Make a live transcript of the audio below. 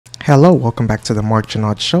Hello, welcome back to the Marc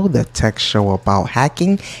Drouinaud Show, the tech show about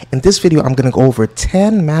hacking. In this video, I'm going to go over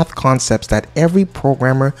 10 math concepts that every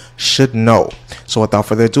programmer should know. So without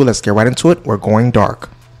further ado, let's get right into it. We're going dark.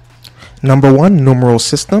 Number 1, numeral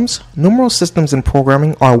systems. Numeral systems in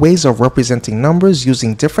programming are ways of representing numbers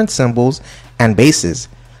using different symbols and bases.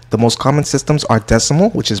 The most common systems are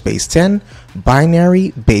decimal, which is base 10,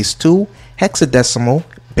 binary, base 2, hexadecimal,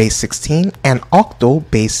 base 16, and octal,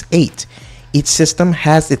 base 8. Each system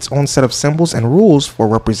has its own set of symbols and rules for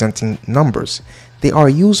representing numbers. They are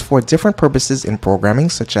used for different purposes in programming,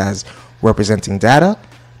 such as representing data,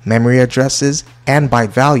 memory addresses, and byte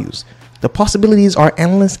values. The possibilities are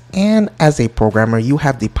endless, and as a programmer, you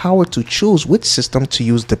have the power to choose which system to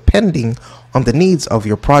use depending on the needs of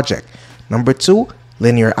your project. Number 2,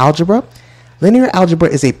 linear algebra. Linear algebra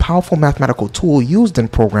is a powerful mathematical tool used in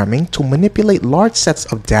programming to manipulate large sets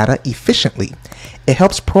of data efficiently. It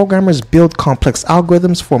helps programmers build complex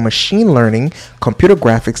algorithms for machine learning, computer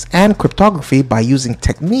graphics, and cryptography by using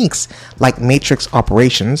techniques like matrix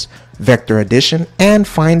operations, vector addition, and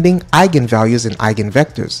finding eigenvalues and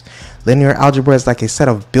eigenvectors. Linear algebra is like a set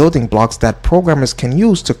of building blocks that programmers can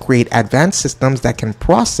use to create advanced systems that can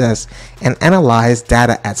process and analyze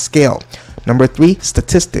data at scale. Number 3,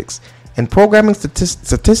 statistics. In programming,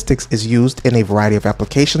 statistics is used in a variety of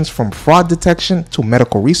applications, from fraud detection to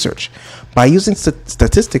medical research. By using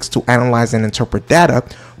statistics to analyze and interpret data,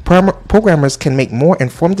 programmers can make more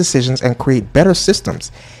informed decisions and create better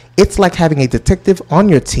systems. It's like having a detective on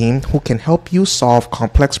your team who can help you solve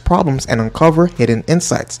complex problems and uncover hidden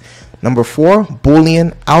insights. Number 4,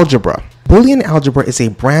 Boolean Algebra. Boolean algebra is a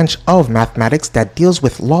branch of mathematics that deals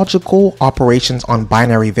with logical operations on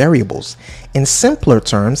binary variables. In simpler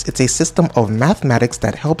terms, it's a system of mathematics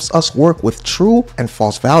that helps us work with true and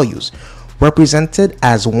false values, represented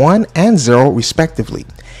as 1 and 0 respectively.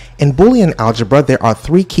 In Boolean algebra, there are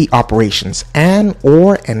 3 key operations: and,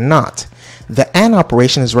 or, and not. The and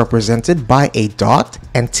operation is represented by a dot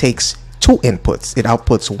and takes 2 inputs. It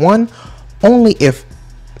outputs 1 only if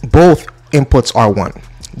both inputs are 1.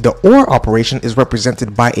 The OR operation is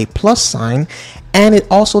represented by a plus sign, and it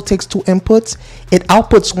also takes 2 inputs. It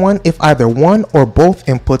outputs 1 if either one or both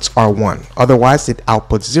inputs are 1. Otherwise, it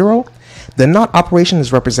outputs 0. The NOT operation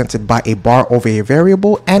is represented by a bar over a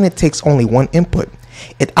variable, and it takes only 1 input.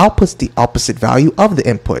 It outputs the opposite value of the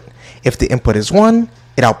input. If the input is 1,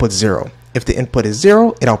 it outputs 0. If the input is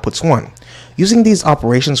 0, it outputs 1. Using these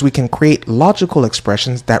operations, we can create logical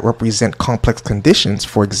expressions that represent complex conditions.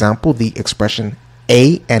 For example, the expression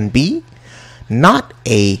A and B, not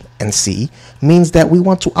A and C, means that we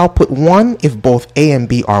want to output 1 if both A and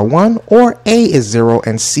B are 1, or A is 0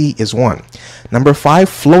 and C is 1. Number 5,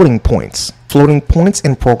 floating points. Floating points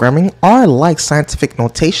in programming are like scientific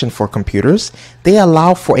notation for computers. They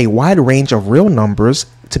allow for a wide range of real numbers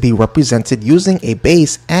to be represented using a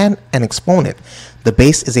base and an exponent. The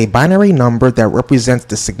base is a binary number that represents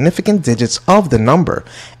the significant digits of the number,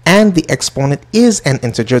 and the exponent is an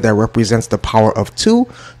integer that represents the power of 2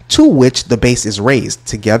 to which the base is raised.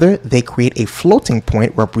 Together, they create a floating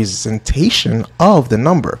point representation of the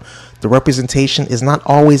number. The representation is not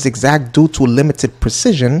always exact due to limited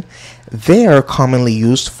precision. They are commonly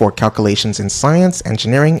used for calculations in science,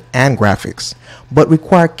 engineering, and graphics, but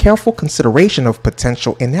require careful consideration of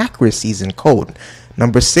potential inaccuracies in code.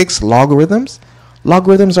 Number 6, logarithms.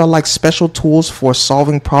 Logarithms are like special tools for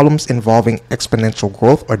solving problems involving exponential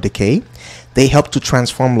growth or decay. They help to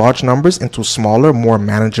transform large numbers into smaller, more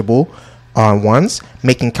manageable ones,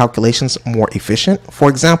 making calculations more efficient. For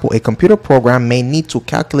example, a computer program may need to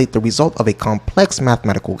calculate the result of a complex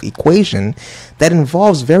mathematical equation that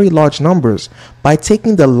involves very large numbers. By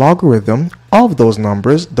taking the logarithm of those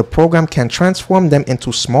numbers, the program can transform them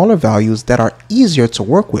into smaller values that are easier to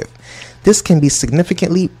work with. This can be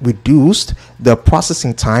significantly reduced the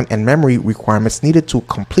processing time and memory requirements needed to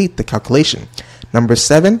complete the calculation. Number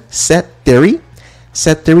 7, set theory.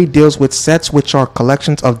 Set theory deals with sets, which are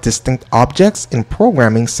collections of distinct objects. In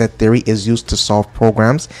programming, set theory is used to solve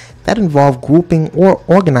programs that involve grouping or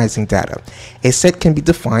organizing data. A set can be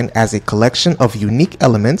defined as a collection of unique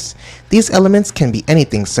elements. These elements can be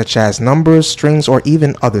anything, such as numbers, strings, or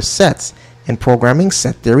even other sets. In programming,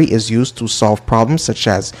 set theory is used to solve problems such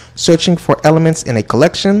as searching for elements in a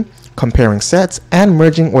collection, comparing sets, and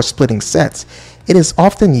merging or splitting sets. It is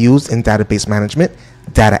often used in database management,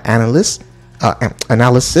 data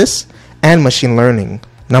analysis, and machine learning.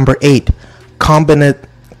 Number 8,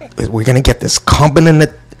 we're gonna get this,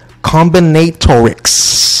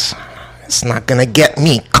 combinatorics. It's not gonna get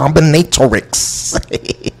me, combinatorics.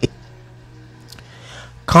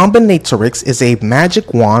 Combinatorics is a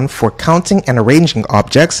magic wand for counting and arranging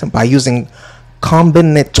objects by using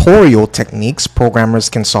combinatorial techniques, programmers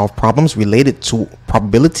can solve problems related to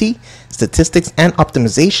probability, statistics, and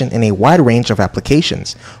optimization in a wide range of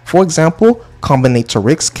applications. For example,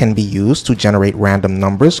 combinatorics can be used to generate random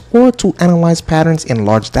numbers or to analyze patterns in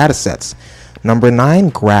large datasets. Number 9,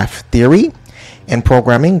 graph theory. In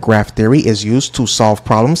programming, graph theory is used to solve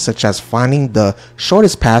problems such as finding the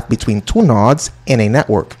shortest path between two nodes in a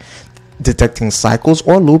network, detecting cycles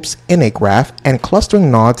or loops in a graph, and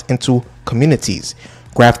clustering nodes into communities.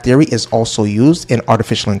 Graph theory is also used in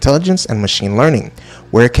artificial intelligence and machine learning,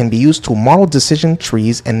 where it can be used to model decision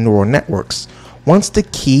trees and neural networks. One of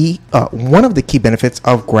the key benefits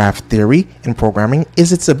of graph theory in programming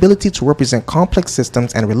is its ability to represent complex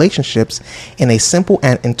systems and relationships in a simple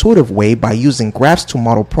and intuitive way by using graphs to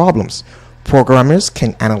model problems. Programmers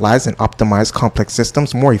can analyze and optimize complex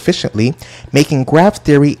systems more efficiently, making graph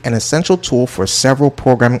theory an essential tool for several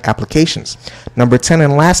programming applications. Number 10,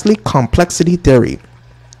 and lastly, complexity theory.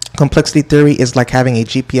 Complexity theory is like having a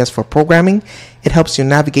GPS for programming. It helps you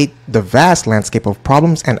navigate the vast landscape of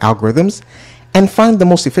problems and algorithms and find the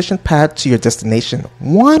most efficient path to your destination.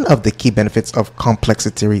 One of the key benefits of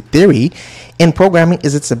complexity theory in programming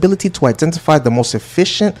is its ability to identify the most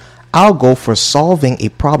efficient algo for solving a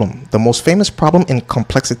problem. The most famous problem in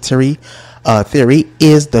complexity theory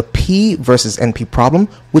is the P versus NP problem,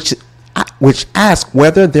 which asks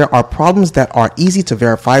whether there are problems that are easy to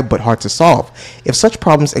verify but hard to solve. If such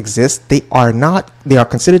problems exist, they are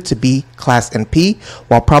considered to be class NP,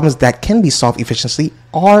 while problems that can be solved efficiently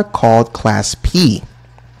are called class P.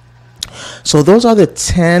 So those are the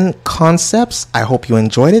 10 concepts. I hope you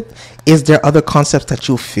enjoyed it. Is there other concepts that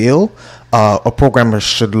you feel a programmer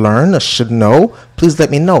should learn or should know? Please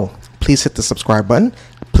let me know. Please hit the subscribe button.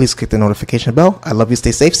 Please click the notification bell. I love you.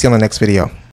 Stay safe. See you on the next video.